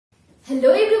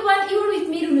Hello everyone, you are with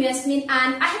me Yasmin,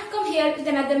 and I have come here with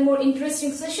another more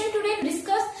interesting session today to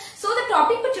discuss. So the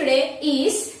topic for today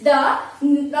is the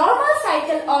normal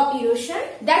cycle of erosion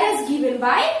that is given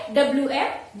by W.M.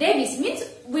 Davis, means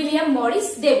William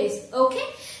Morris Davis. Okay.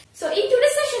 So in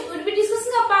today's session we will be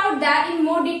discussing about that in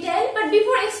more detail, but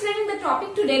before explaining the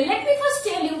topic today, let me first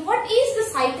tell you what is the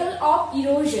cycle of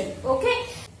erosion. Okay.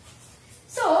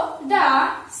 So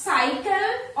the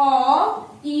cycle of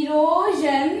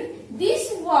erosion,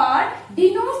 this word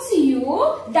denotes you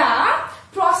the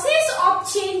process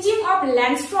of changing of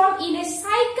landform in a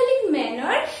cyclic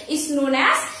manner is known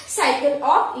as cycle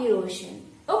of erosion.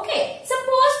 Okay,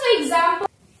 suppose for example,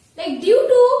 like due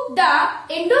to the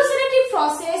endosolitic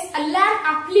process, a land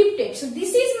uplifted. So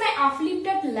this is my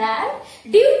uplifted land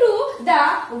due to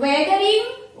the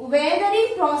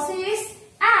weathering process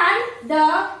and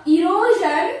the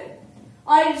erosion,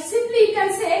 or simply you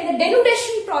can say the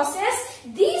denudation process.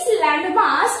 These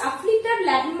landmass, uplifted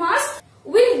landmass,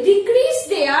 will decrease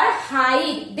their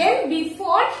height than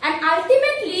before, and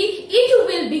ultimately it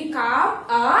will become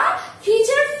a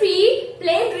feature-free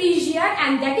plain region,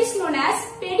 and that is known as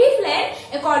peneplain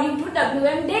according to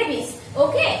W.M. Davis.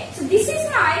 Okay, so this is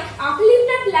my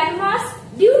uplifted landmass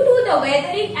due to the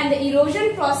weathering and the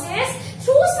erosion process.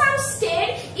 Through some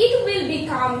state, it will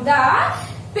become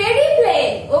the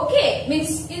peneplain. Okay,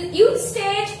 means youth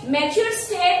stage, mature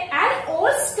stage and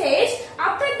old stage.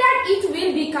 After that it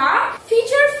will become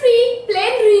feature free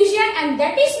plain region, and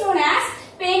that is known as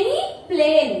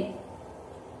peneplain.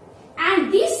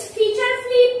 And this feature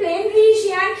free plain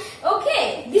region,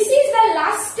 okay, this is the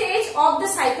last stage of the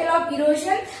cycle of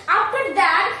erosion. After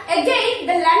that again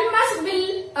the landmass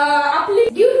will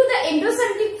uplift due to the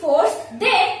endosolitic force.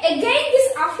 Then again this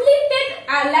uplifted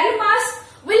landmass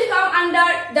will come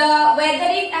under the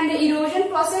weathering and the erosion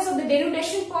process of the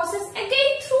denudation process, again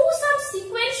through some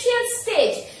sequential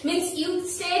stage, means youth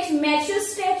stage, mature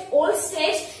stage, old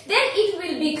stage, then it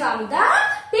will become the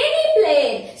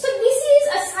peneplain. So this is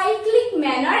a cyclic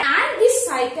manner, and this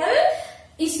cycle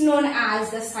is known as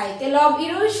the cycle of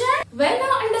erosion. Well,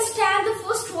 now understand the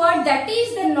first word, that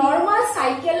is the normal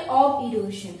cycle of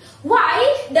erosion.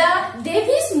 Why the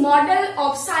Davis model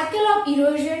of cycle of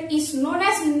erosion is known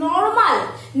as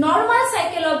normal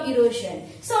cycle of erosion.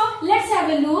 So let's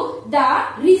have a look the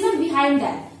reason behind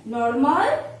that. Normal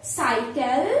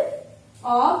cycle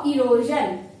of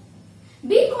erosion.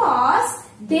 Because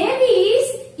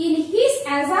Davis in his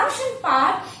assumption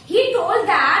part, he told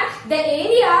that the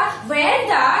area where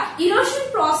the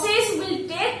erosion process will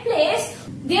take place,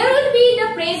 there will be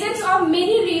the presence of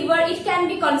many rivers. It can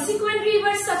be consequent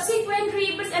rivers, subsequent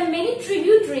rivers and many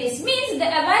tributaries. Means the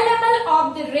available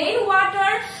of the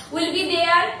rainwater will be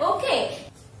there. Okay.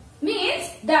 Means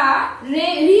the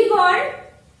river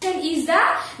is the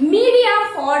medium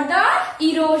for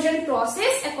the erosion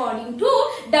process according to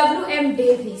W.M.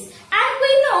 Davis. And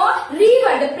we know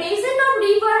river, the presence of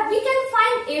river we can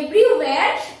find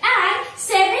everywhere, and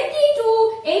 70 to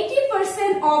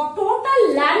 80% of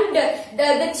total land,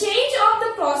 the change of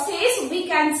the process we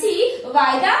can see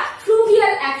by the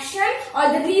fluvial action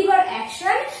or the river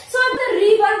action. So the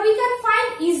river we can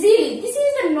find easily. This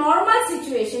is the normal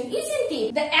situation, isn't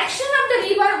it? The action of the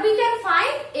river we can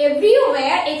find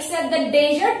everywhere except the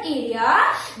desert area.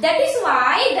 That is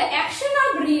why the action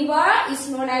of river is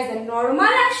known as the normal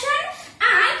action,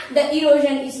 and the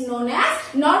erosion is known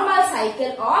as normal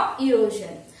cycle of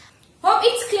erosion. Hope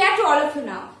it's clear to all of you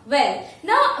now. Well,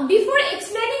 now before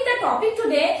explaining the topic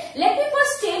today, let me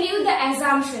first tell you the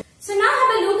assumption. So now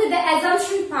have a look at the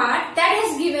assumption part that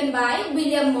is given by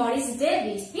William Morris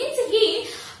Davis. Means he,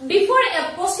 before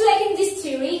postulating this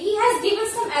theory, he has given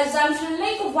some assumption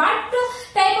like what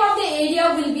type of the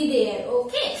area will be there.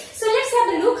 Okay, so let's have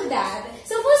a look at that.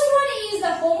 So first one is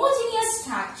the homogeneous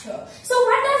structure. So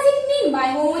what does it mean by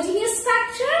homogeneous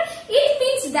structure? It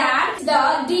means that the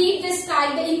depth, the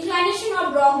style, the inclination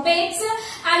of rock beds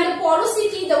and the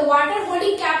porosity, the water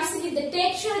holding capacity, the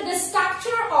texture, the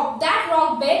structure of that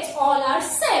rock beds all are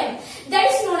same. That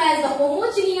is known as the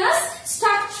homogeneous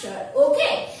structure.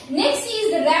 Okay. Next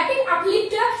is the rapid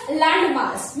uplift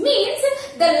landmass. Means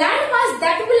the landmass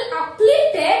that will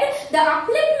uplifted, the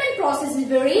upliftment process is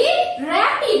very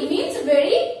rapid, means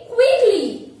very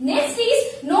quickly. Next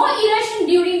is no erosion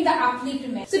during the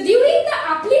upliftment. So during the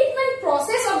upliftment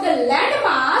process of the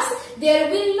landmass,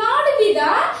 there will not be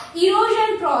the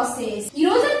erosion process.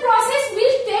 Erosion process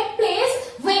will take place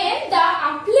when the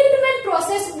upliftment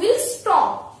process will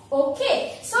stop.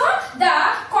 Okay, so the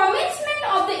commencement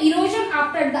of the erosion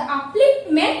after the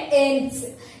upliftment ends.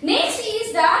 Next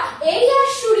is the area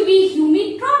should be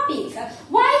humid tropic.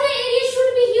 Why the area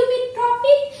should be humid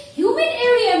tropic? Humid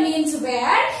area means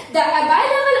where the above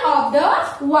level of the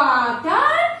water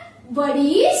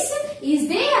bodies is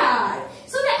there.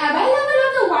 So the above level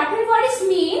of the water bodies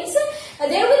means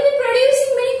they will be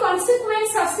producing many consequent,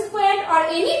 subsequent or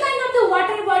any kind of the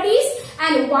water bodies,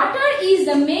 and water is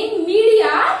the main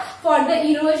media for the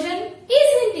erosion,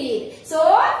 isn't it? So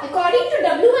according to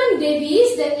W.M.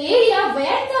 Davies, the area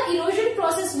where the erosion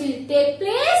process will take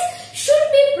place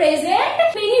should be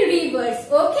present many rivers,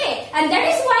 okay, and that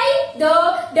is why the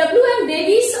W.M.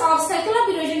 Davies of cycle of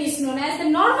erosion is known as the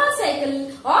normal cycle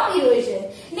of erosion.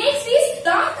 Next is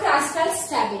long crustal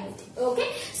stability, okay.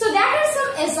 So that is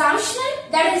some assumption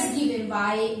that is given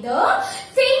by the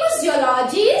famous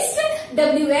geologist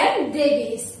W.M.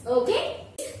 Davies, okay.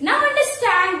 Now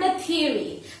understand the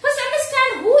theory. First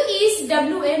understand who is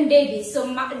W.M. Davies. So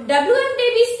W.M.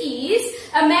 Davies is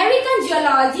American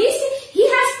geologist. He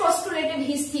has postulated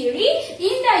his theory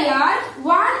in the year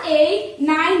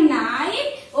 1899.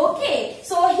 Okay,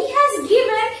 so he has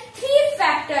given 3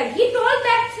 factors. He told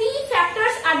that 3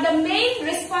 factors are the main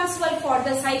responsible for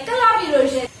the cycle of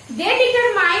erosion. They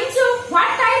determine what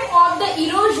type of the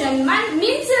erosion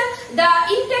means the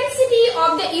intensity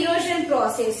of the erosion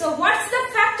process. So what's the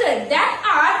factor? There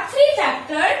are 3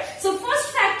 factors. So first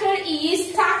factor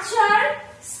is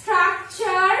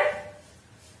structure,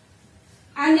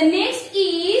 and the next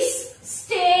is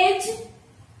stage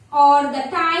or the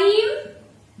time.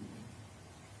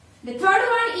 The third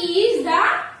one is the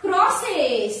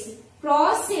process.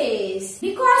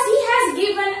 Because he has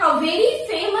given a very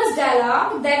famous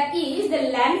dialogue, that is the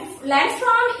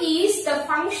landform is the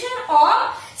function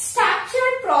of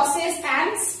structure, process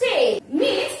and stage.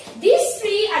 Means these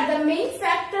 3 are the main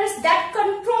factors that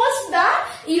controls the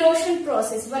erosion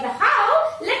process. But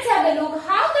how? Let's have a look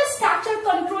how the structure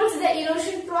controls the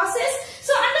erosion process.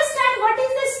 So understand what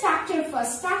is the structure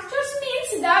first. Structures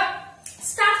means the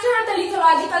structure of the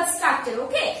lithological structure,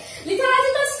 okay.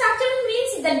 Lithological structure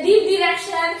means the deep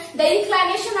direction, the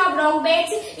inclination of rock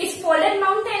beds, its folded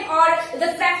mountain or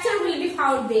the fracture will be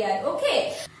found there,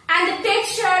 okay. And the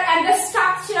texture and the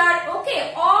structure,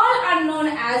 okay, all are known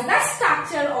as the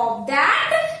structure of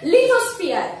that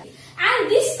lithosphere. And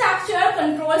this structure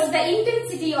controls the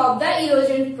intensity of the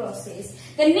erosion process.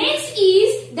 The next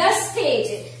is the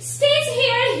stage. Stage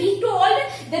here he told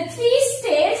the 3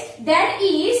 stages, that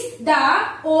is the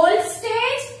old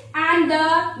stage and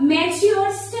the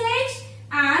mature stage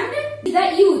and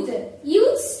the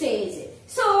youth stage.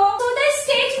 So the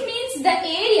stage means the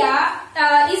area,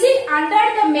 is it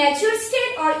under the mature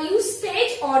state or youth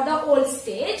stage or the old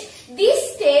stage?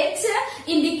 These states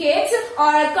indicates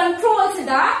or controls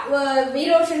the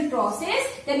erosion process.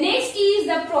 The next is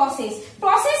the process.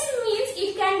 Process means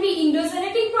it can be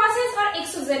endogenetic process or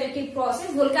exogenetic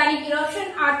process. Volcanic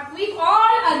eruption, earthquake,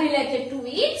 all are related to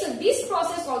it. So this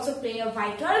process also play a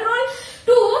vital role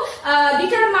to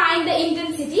determine the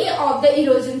intensity of the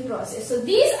erosion process. So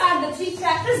these are the 3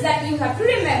 factors that you have to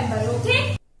remember,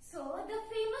 okay? So the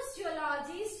famous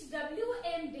geologist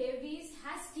W.M. Davies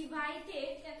has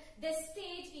divided the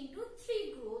stage into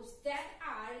 3 groups, that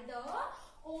are the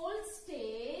old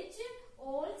stage,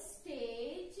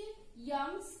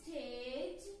 young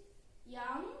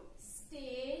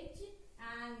stage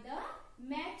and the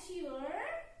mature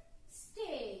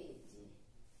stage,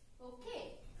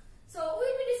 okay. So we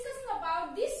will be discussing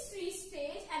about these 3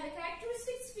 stages and the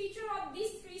characteristics feature of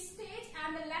these 3 stages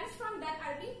and the landform that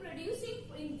are being producing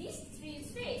in these 3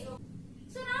 stages.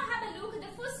 So now have a look at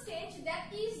the first stage,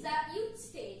 that is the youth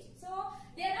stage. So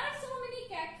there are so many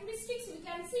characteristics we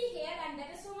can see here, and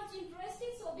that is so much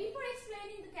interesting. So before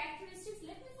explaining the characteristics,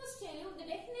 let me first tell you the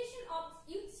definition of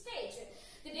youth stage.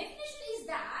 The definition is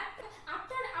that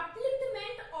after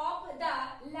upliftment of the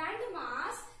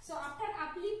landmass, so after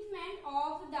upliftment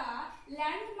of the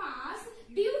landmass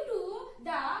due to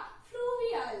the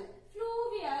fluvial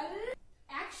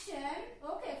action,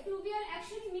 okay, fluvial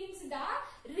action means the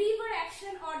river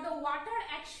action or the water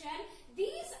action,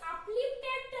 these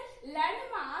uplifted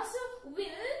landmass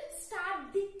will start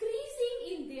decreasing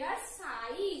in their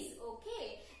size,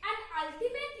 okay, and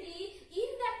ultimately in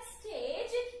that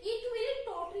stage it will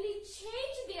totally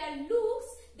change their looks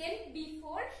than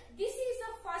before. This is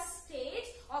the first stage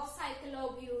of cycle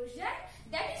of erosion,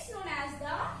 that is known as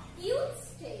the youth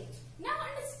stage. Now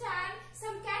understand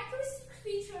some characteristic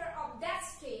feature of that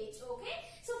stage, okay.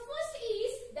 So first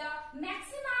is the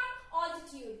maximum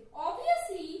altitude.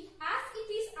 Obviously as it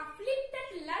is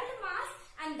uplifted landmass,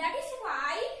 and that is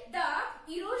why the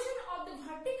erosion of the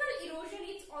vertical erosion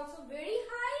is also very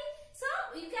high. So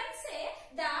you can say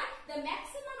that the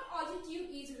maximum altitude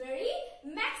is very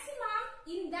maximum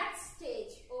in that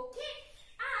stage, okay.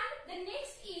 And the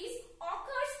next is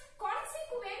occurs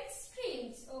consequent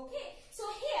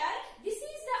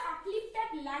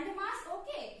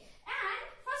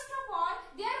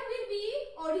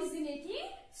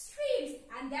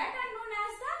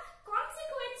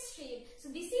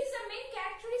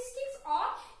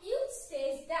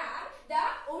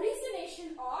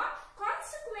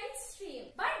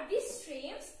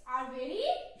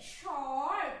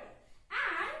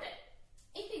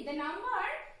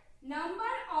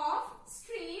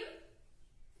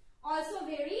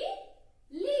very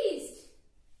least.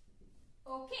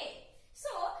 Okay. So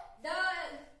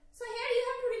here you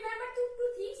have to remember two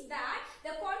things, that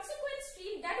the consequent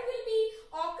stream that will be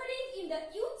occurring in the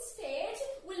youth stage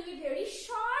will be very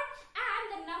short, and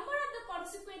the number of the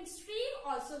consequent stream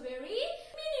also very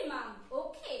minimum.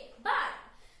 Okay, but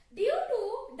due to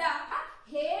the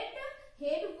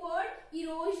headward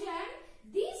erosion,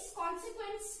 this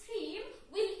consequent stream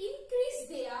will increase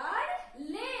their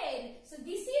length. So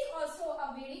this is also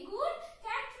a very good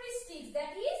characteristic,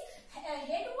 that is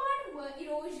headward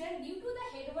erosion. Due to the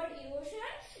headward erosion,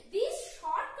 this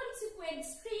short consequent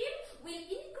stream will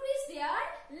increase their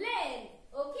length.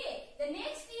 Okay, the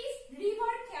next is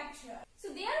river capture. So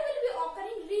there will be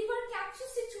occurring river capture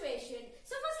situation.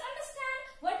 So first understand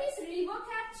what is river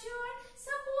capture.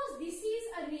 Suppose this is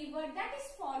a river that is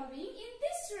following in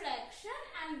this direction,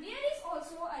 and there is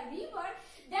also a river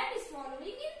that is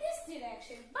following in this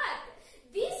direction. But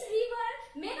this river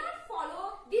may not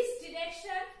follow this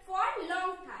direction for a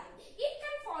long time. It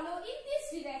can follow in this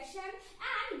direction,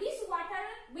 and this water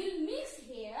will mix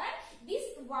here. This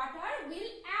water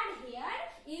will add here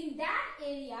in that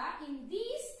area, in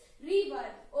this river.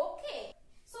 Okay.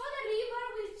 So the river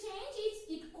will change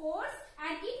its course,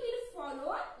 and it will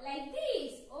follow like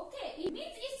this. Okay. It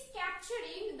means it's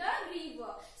capturing the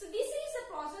river. So this is the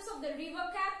process of the river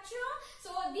capture.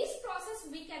 So this process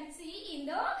we can see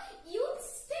in the youth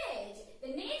stage.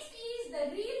 The next is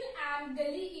the reel and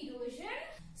gully erosion.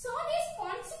 So this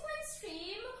consequent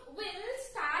stream will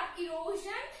start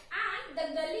erosion, and the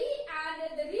gully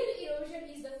and the reel erosion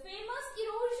is the famous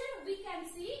erosion we can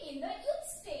see in the youth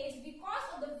stage because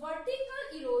of the vertical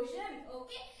erosion.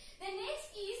 Okay. The next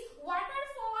is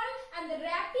waterfall and the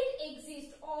rapid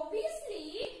exit.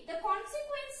 Obviously, the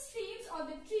consequent streams or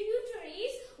the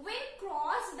tributaries will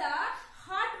cross the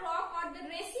hard rock or the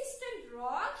resistant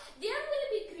rock. There will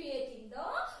be creating the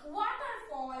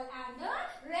waterfall and the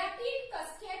rapid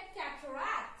cascade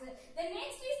cataract. The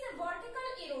next is the vertical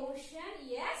erosion.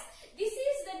 Yes, this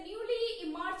is the newly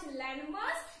emerged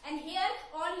landmass, and here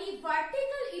only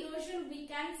vertical erosion we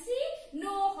can see.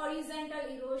 No horizontal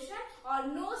erosion or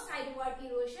no sideward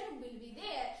erosion will be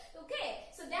there. Okay,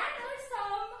 so that are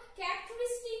some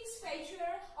characteristics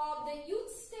feature of the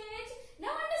youth stage. Now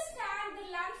understand the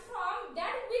landform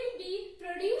that will be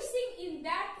producing in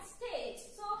that stage.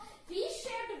 So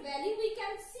V-shaped valley we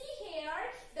can see here.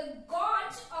 The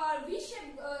gorge or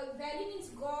V-shaped valley means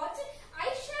gorge.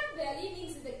 I-shaped valley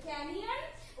means the canyon.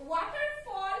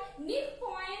 Waterfall, nip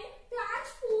point,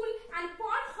 plunge pool and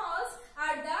potholes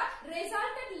are the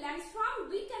resultant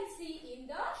landform we can see in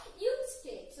the youth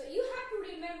stage. So you have to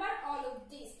remember all of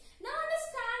this. Now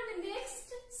understand the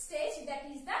next stage, that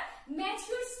is the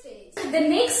mature stage. The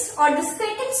next or the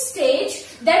second stage,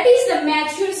 that is the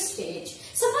mature stage.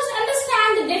 So first understand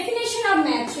the definition of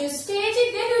mature stage,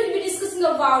 then we will be discussing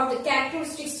about the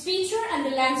characteristics, feature and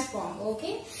the landform.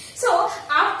 Okay. So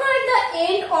after the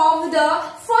end of the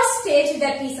first stage,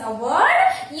 that is our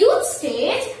youth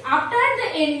stage, after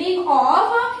the ending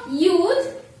of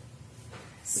youth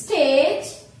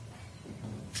stage,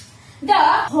 the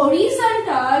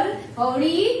horizontal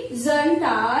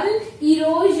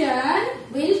erosion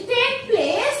will take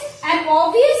place, and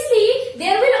obviously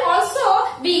there will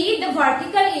also be the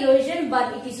vertical erosion,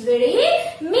 but it is very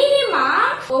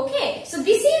minimum. Okay, so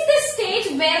this is the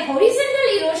stage where horizontal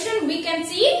erosion we can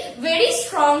see very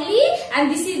strongly, and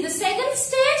this is the second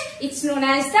stage. It's known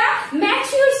as the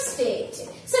mature stage.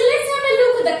 So let's have a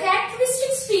look at the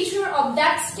characteristics feature of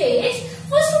that stage.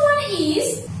 First one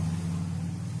is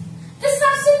the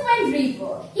subsequent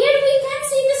river. Here we can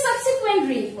see the subsequent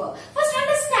river. First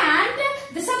understand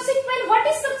the subsequent. What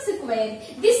is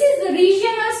subsequent? This is the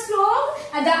regional slope,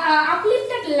 the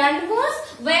uplifted landmass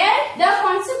where the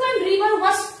consequent river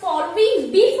was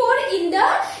following before in the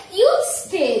youth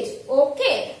stage.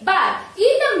 Okay, but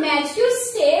in the mature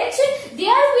stage,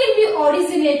 there will be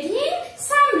originating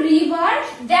some river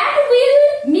that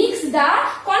will mix the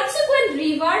consequent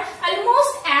river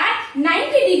almost at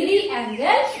 90-degree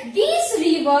angle. This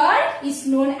river is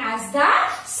known as the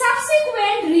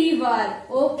subsequent river.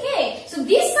 Okay, so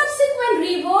this subsequent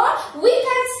river we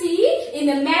can see in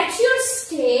the mature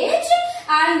stage,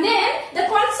 and then the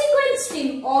consequent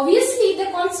stream. Obviously, the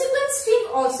consequent stream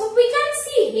also we can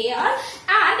see here,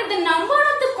 and the number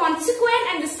of the consequent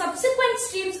and the subsequent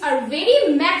streams are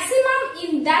very maximum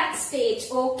in that stage.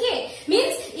 Okay,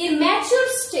 means in mature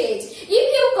stage. If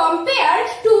you compare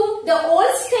to the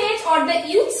old stage or the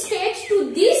youth stage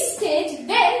to this stage,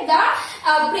 then the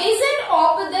presence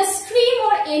of the stream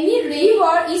or any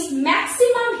river is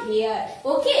maximum here.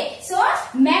 Okay, so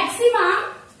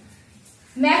maximum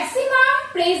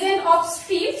presence of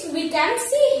streams we can can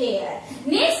see here.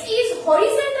 Next is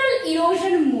horizontal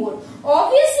erosion mode.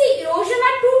 Obviously, erosion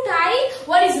are two types.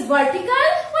 One is vertical,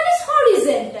 one is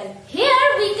horizontal. Here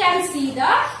we can see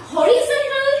the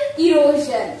horizontal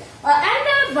erosion. And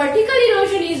the vertical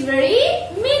erosion is very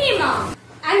minimum.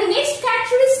 And the next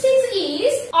characteristics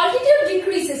is altitude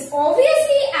decreases.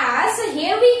 Obviously, as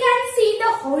here we can see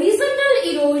the horizontal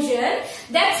erosion,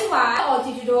 that's why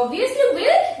altitude obviously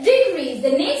will decrease. The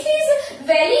next is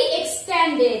valley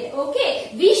extended.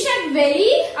 Okay, V-shaped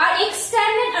valley are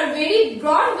extended or very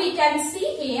broad, we can see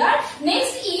here.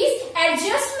 Next is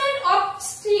adjustment of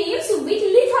streams with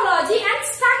lithology and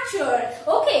structure.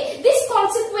 Okay, this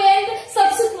consequent,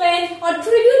 subsequent or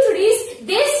tributaries,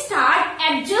 they start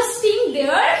adjusting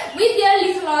with their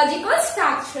lithological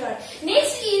structure.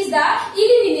 Next is the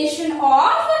elimination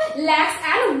of lakes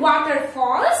and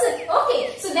waterfalls.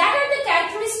 Okay, so that are the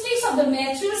characteristics of the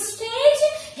mature stage.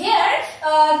 Here,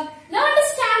 now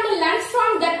understand the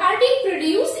landform that are being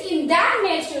produced in that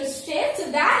mature stage. So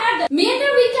that are the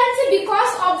meander, we can say,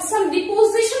 because of some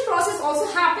deposition process also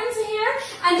happens here,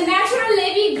 and the natural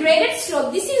levee graded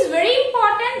slope. This is very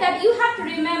important that you have to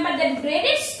remember that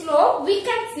graded slope we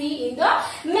can see in the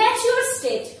mature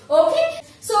stage. Okay,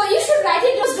 so you should write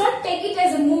it. Just don't take it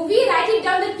as a movie. Write it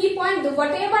down the key point,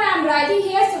 whatever I am writing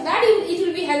here, so that it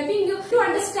will be helping you to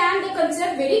understand the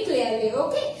concept very clearly.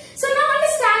 Okay. So now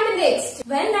understand the next.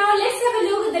 Well, now let's have a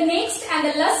look at the next and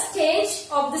the last stage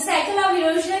of the cycle of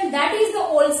erosion, that is the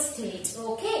old stage.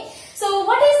 Okay. So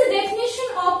what is the definition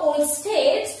of old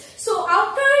stage? So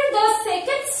after the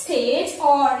second stage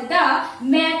or the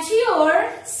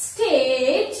mature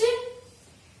stage,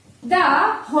 the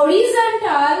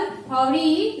horizontal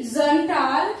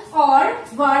or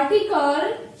vertical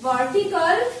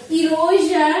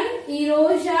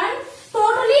erosion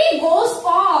totally goes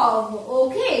off.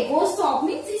 Okay, goes off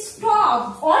means it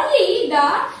stops. Only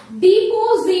the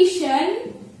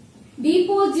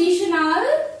depositional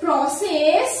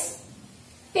process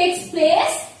takes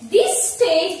place. This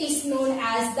stage is known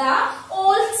as the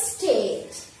old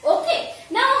stage. Okay,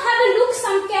 now have a look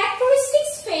some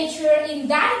characteristics feature in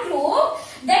that group,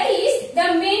 that is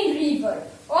the main river.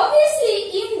 Obviously,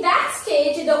 in that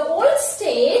stage, the old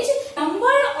stage,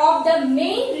 number of the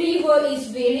main river is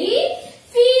very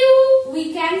few.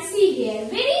 We can see here,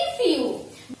 very few.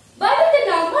 But the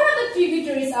number of the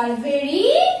tributaries are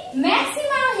very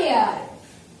maximum here.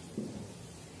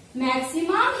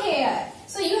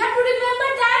 So you have to remember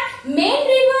that main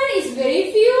river is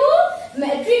very few.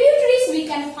 Tributaries we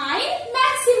can find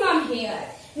maximum here.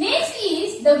 Next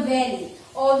is the valley.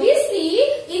 Obviously,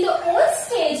 in the old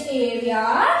stage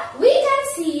area, we can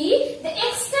see the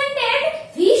extended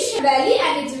V-shaped valley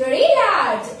and it's very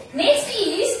large. Next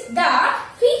is the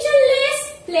featureless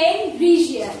plain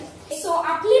region. So,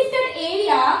 uplifted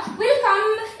area will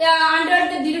come under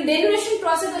the denudation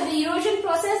process or the erosion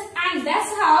process, and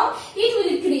that's how it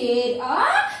will create a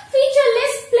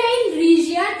featureless plain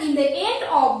region in the end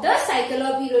of the cycle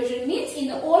of erosion, means in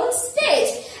the old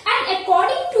stage. And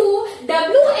according to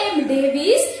W.M.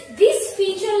 Davis, this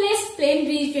featureless plain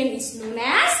region is known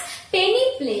as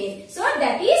peneplain. So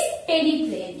that is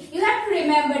peneplain. You have to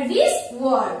remember this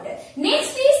word.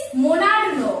 Next is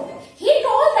monadnock. He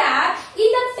told that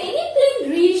in the peneplain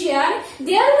region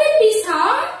there will be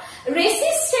some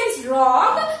resistance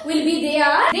rock will be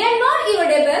there. They are not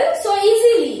erodable so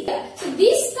easily. So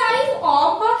this type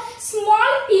of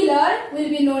small pillar will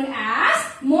be known as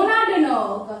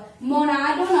monadnock.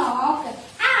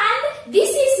 And this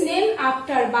is named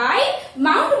after by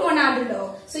Mount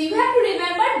Monadnock. So you have to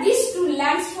remember these two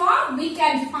landforms we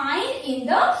can find in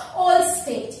the old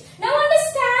stage. Now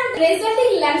understand the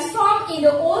resulting landform in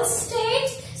the old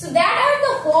stage. So that are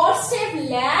the hole-shaped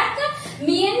lake,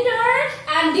 meander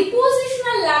and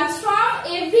depositional landform.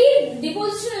 Every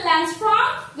depositional landform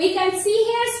we can see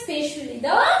here, especially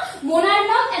the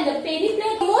monadnock and the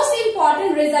peneplain. The most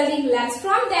important resulting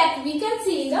landform that we can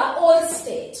see in the old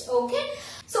stage. Okay.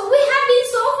 So we have been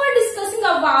so far discussing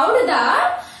about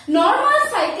the normal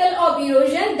cycle of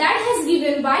erosion that has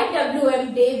given by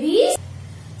W.M. Davis.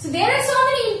 So there are so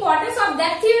many importance of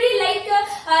that theory, like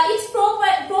it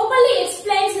properly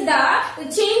explains the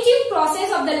changing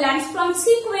process of the landform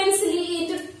sequentially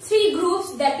into three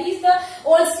groups, that is the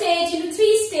old stage, into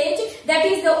three stages, that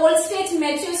is the old stage,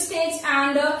 mature stage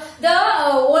and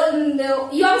the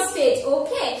young stage.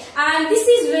 Okay, and this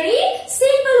is very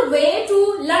simple way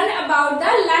to learn about the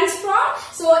landform,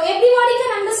 so everybody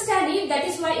can understand it. That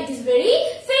is why it is very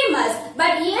famous.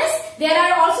 But yes, there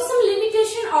are also some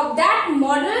limitation of that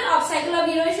model of cycle of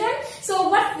erosion. So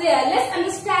what's there? Let's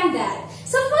understand that.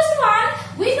 So first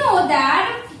one, we know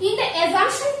that In the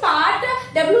assumption part,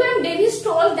 W.M. Davis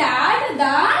told that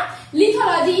the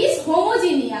lithology is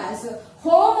homogeneous.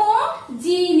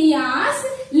 Homogeneous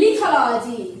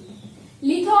lithology.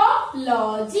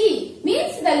 Lithology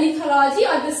means the lithology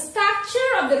or the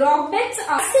structure of the rock beds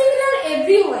are similar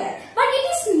everywhere. But it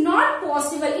is not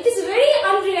possible. It is very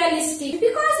unrealistic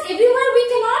because everywhere we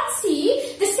cannot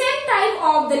see the same type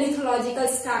of the lithological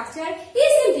structure,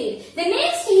 isn't it? The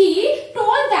next he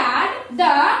told that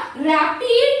the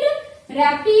rapid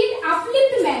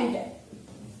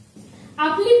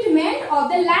upliftment of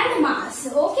the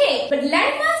landmass. Okay, but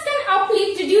landmass can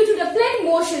uplift due to the plate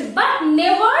motion, but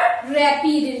never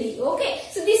rapidly. Okay,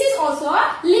 so this is also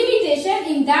a limitation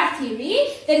in that theory.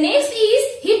 The next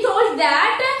is he told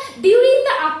that during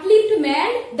the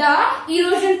upliftment, the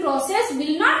erosion process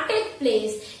will not take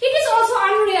place. It is also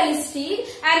unrealistic,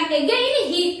 and again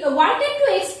he wanted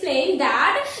to explain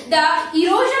that the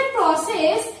erosion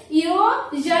process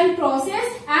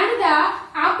and the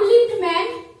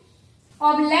upliftment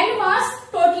of landmass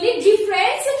totally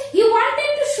different. He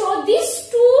wanted to show these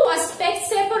two aspects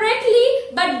separately,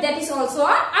 but that is also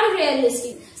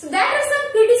unrealistic. So that is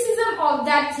some criticism of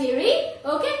that theory.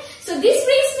 Okay, so this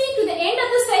brings me to the end of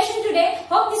the session today.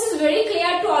 Hope this is very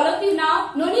clear to all of you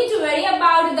now. No need to worry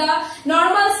about the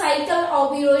normal cycle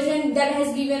of erosion that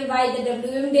has given by the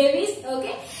W.M. Davis.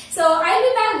 Okay, so I'll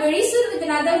be back very soon with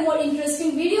another more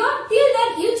interesting video. Till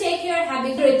then, you take care, have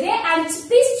a great day, and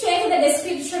please check the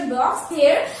description box.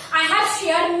 Here I have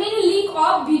shared many link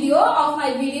of video of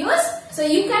my videos, so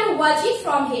you can watch it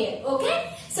from here.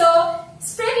 Okay, so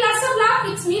spread lots of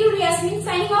love. It's me, Yasmin,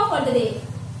 signing off for the day.